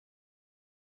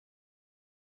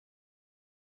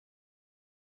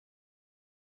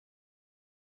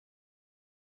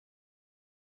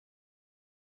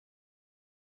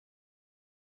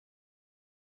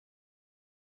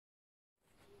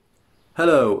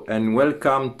Hello and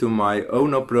welcome to my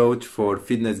own approach for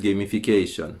fitness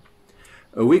gamification.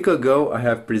 A week ago I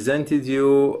have presented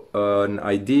you an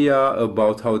idea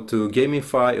about how to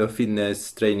gamify a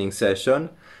fitness training session,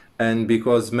 and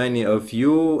because many of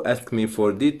you asked me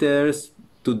for details,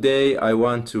 today I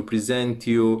want to present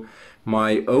you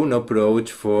my own approach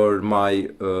for my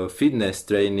fitness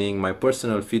training, my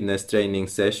personal fitness training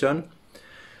session.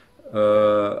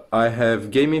 I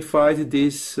have gamified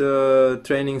this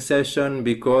training session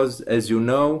because, as you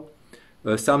know,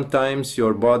 sometimes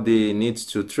your body needs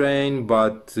to train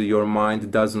but your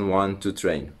mind doesn't want to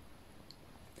train.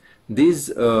 This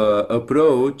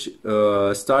approach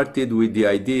started with the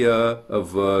idea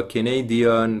of a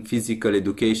Canadian physical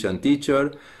education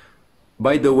teacher.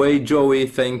 By the way, Joey,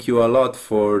 thank you a lot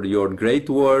for your great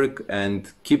work and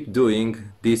keep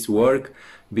doing this work,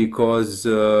 because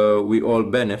we all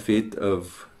benefit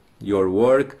of your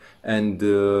work and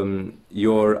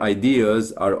your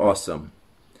ideas are awesome.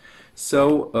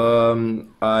 So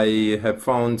I have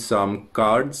found some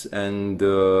cards and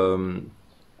an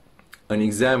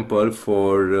example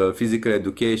for physical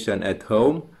education at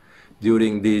home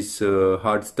during these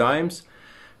hard times,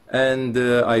 and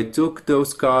I took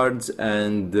those cards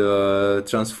and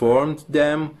transformed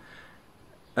them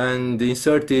and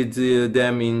inserted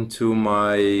them into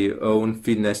my own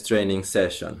fitness training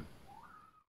session.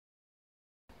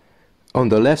 On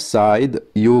the left side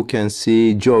you can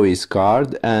see Joey's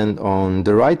card, and on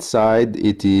the right side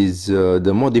it is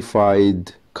the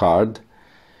modified card.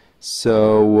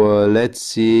 So let's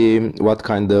see what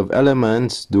kind of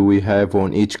elements do we have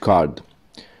on each card.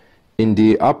 In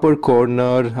the upper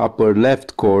corner, upper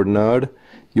left corner,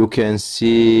 you can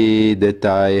see that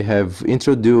I have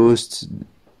introduced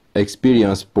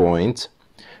experience points.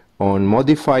 On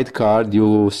modified card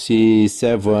you see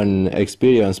 7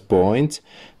 experience points.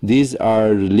 These are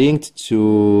linked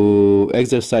to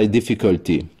exercise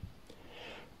difficulty.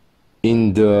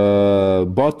 In the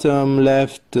bottom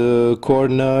left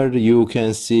corner you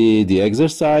can see the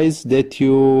exercise that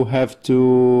you have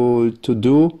to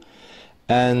do,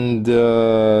 and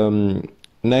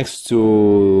next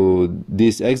to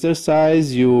this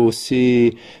exercise you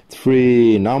see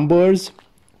 3 numbers.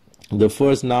 The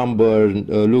first number,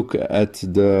 look at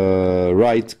the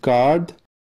right card.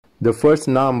 The first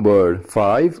number,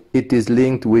 5, it is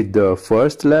linked with the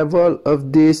first level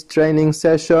of this training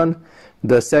session.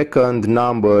 The second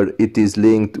number, it is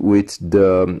linked with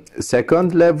the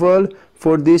second level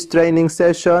for this training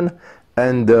session.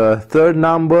 And the third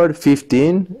number,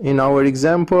 15, in our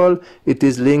example, it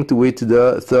is linked with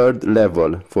the third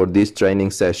level for this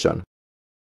training session.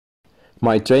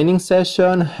 My training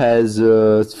session has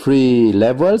 3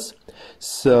 levels.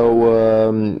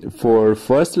 So for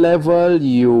first level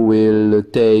you will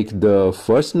take the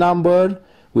first number,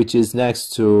 which is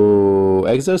next to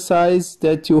exercise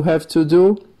that you have to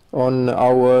do on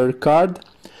our card.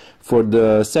 For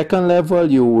the second level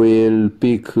you will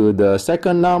pick the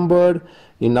second number,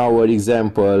 in our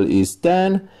example is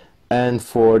 10. And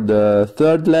for the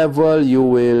third level you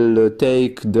will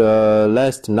take the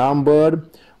last number,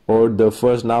 or the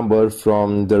first number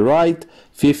from the right,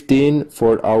 15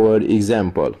 for our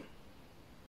example.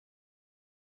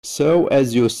 So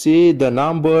as you see, the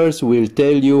numbers will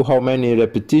tell you how many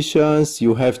repetitions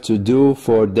you have to do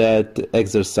for that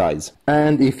exercise.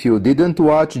 And if you didn't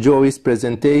watch Joey's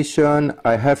presentation,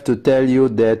 I have to tell you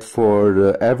that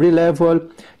for every level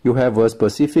you have a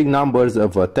specific numbers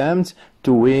of attempts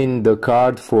to win the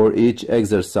card for each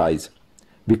exercise,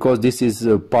 because this is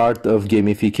a part of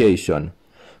gamification.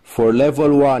 For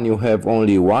level 1 you have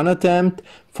only 1 attempt,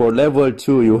 for level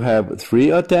 2 you have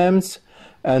 3 attempts,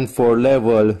 and for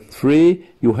level 3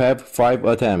 you have 5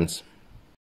 attempts.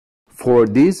 For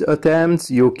these attempts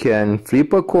you can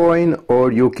flip a coin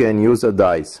or you can use a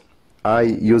dice. I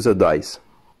use a dice.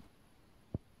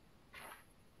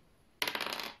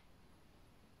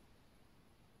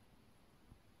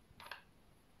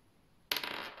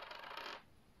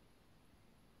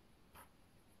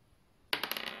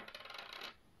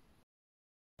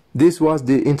 This was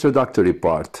the introductory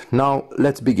part. Now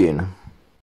let's begin.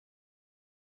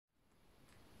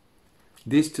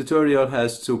 This tutorial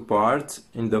has 2 parts.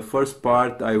 In the first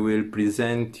part I will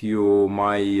present you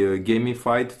my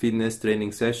gamified fitness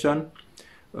training session,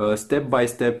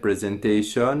 step-by-step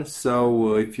presentation.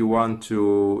 So if you want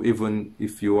to, even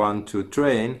if you want to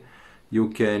train, you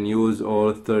can use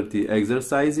all 30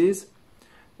 exercises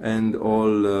and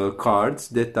all cards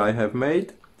that I have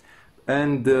made.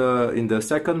 And in the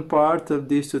second part of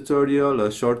this tutorial,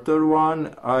 a shorter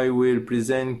one, I will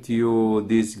present you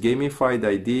this gamified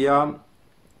idea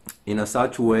in a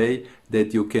such way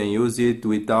that you can use it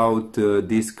without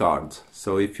these cards.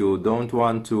 So if you don't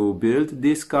want to build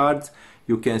these cards,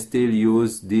 you can still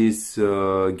use this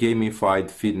gamified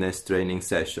fitness training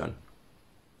session.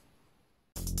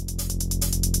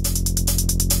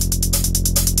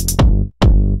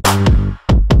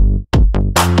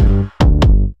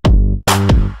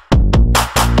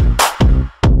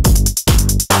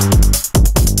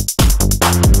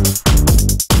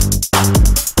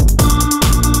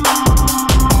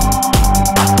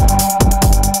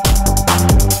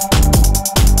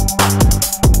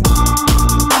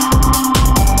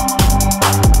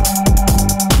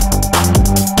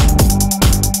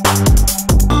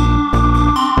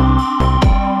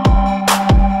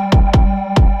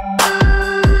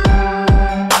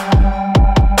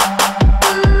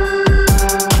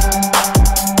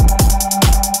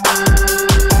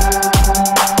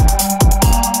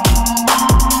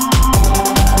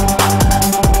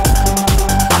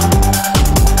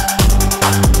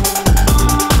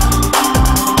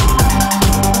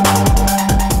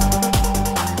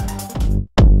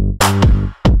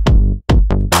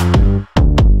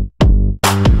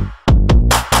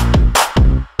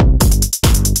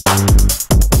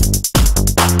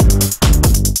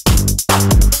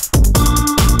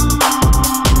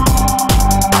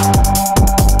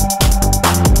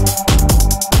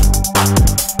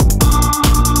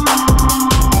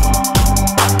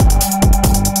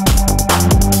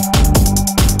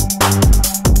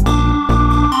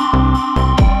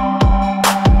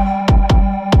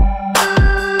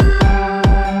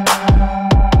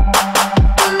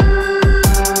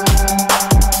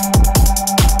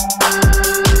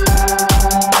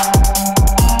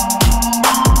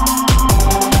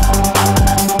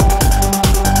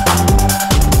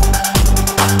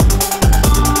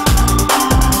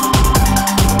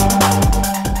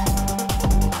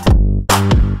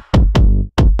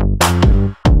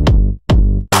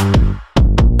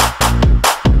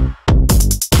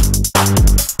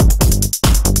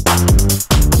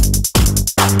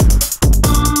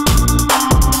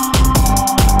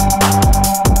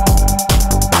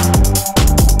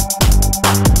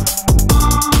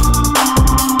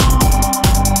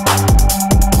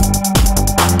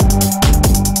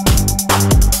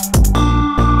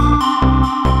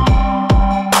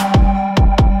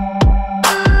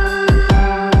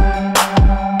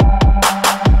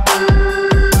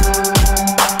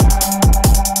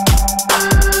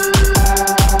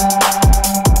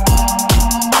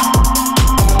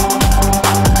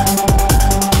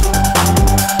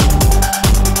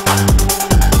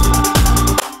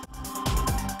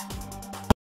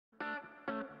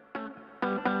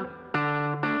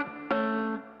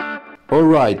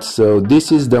 Alright, so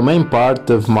this is the main part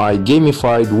of my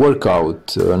gamified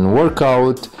workout, an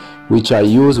workout which I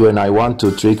use when I want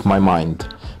to trick my mind.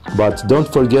 But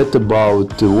don't forget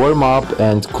about warm up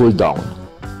and cool down.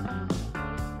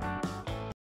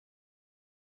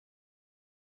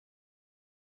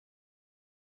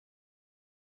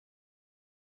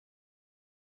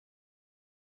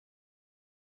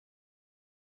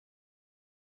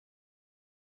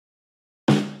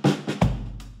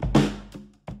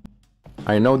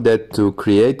 I know that to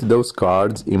create those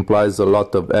cards implies a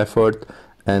lot of effort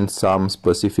and some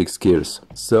specific skills.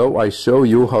 So I show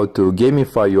you how to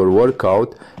gamify your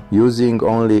workout using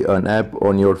only an app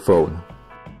on your phone.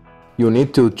 You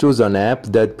need to choose an app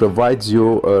that provides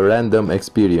you a random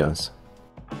experience.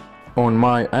 On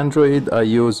my Android I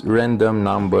use Random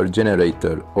Number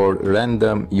Generator or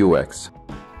Random UX.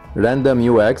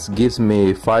 Random UX gives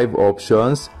me 5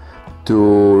 options to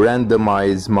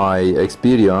randomize my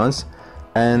experience,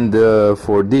 and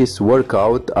for this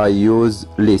workout I use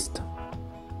list.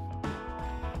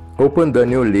 Open the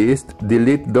new list,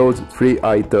 delete those 3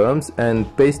 items and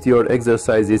paste your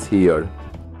exercises here.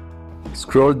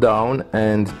 Scroll down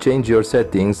and change your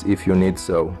settings if you need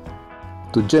so.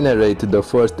 To generate the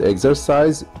first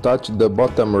exercise, touch the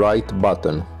bottom right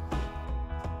button.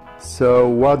 So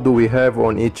what do we have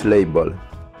on each label?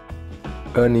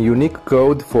 A unique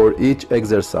code for each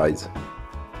exercise.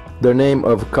 The name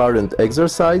of current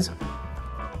exercise,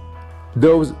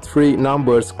 those 3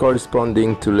 numbers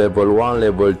corresponding to level 1,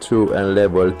 level 2 and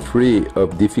level 3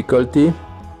 of difficulty,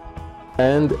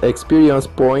 and experience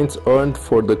points earned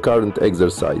for the current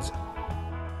exercise.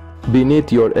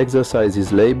 Beneath your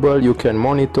exercises label you can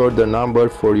monitor the number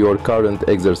for your current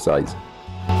exercise.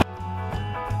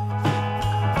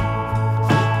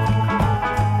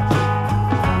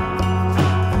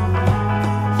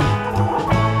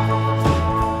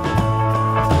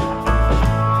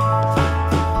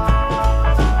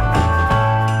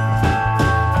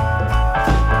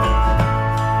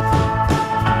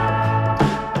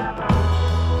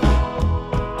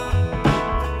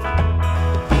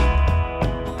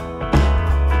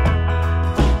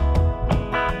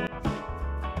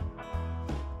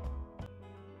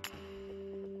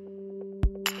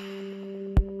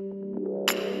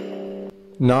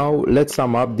 Now let's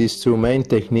sum up these two main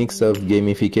techniques of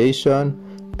gamification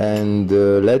and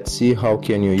let's see how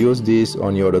can you use this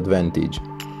on your advantage.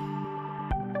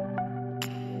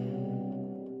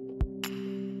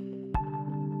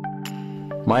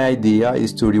 My idea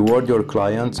is to reward your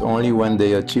clients only when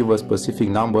they achieve a specific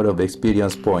number of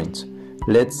experience points.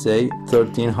 Let's say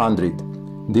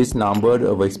 1300. This number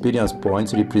of experience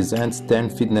points represents 10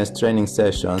 fitness training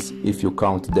sessions if you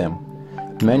count them.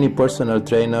 Many personal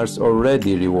trainers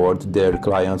already reward their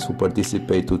clients who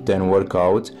participate to 10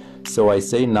 workouts, so I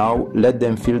say now let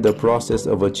them feel the process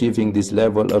of achieving this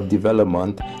level of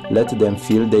development, let them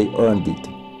feel they earned it.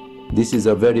 This is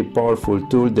a very powerful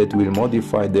tool that will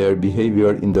modify their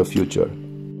behavior in the future.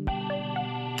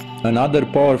 Another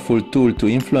powerful tool to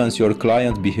influence your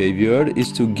client's behavior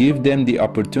is to give them the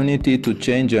opportunity to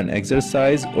change an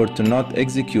exercise or to not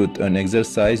execute an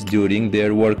exercise during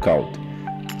their workout.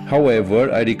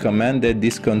 However, I recommend that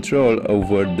this control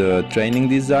over the training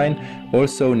design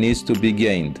also needs to be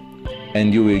gained,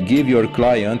 and you will give your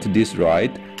client this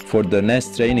right for the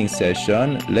next training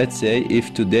session. Let's say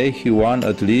if today he won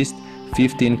at least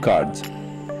 15 cards.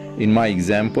 In my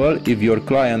example, if your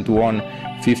client won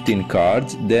 15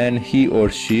 cards, then he or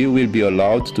she will be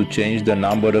allowed to change the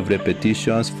number of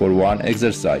repetitions for one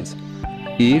exercise.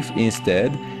 If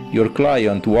instead your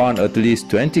client won at least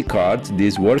 20 cards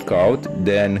this workout,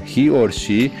 then he or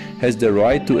she has the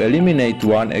right to eliminate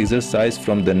one exercise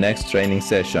from the next training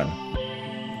session.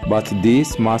 But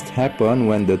this must happen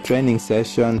when the training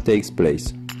session takes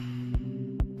place.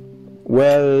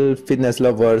 Well, fitness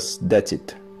lovers, that's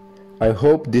it. I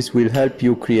hope this will help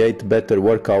you create better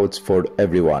workouts for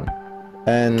everyone.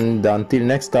 And until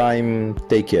next time,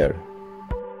 take care.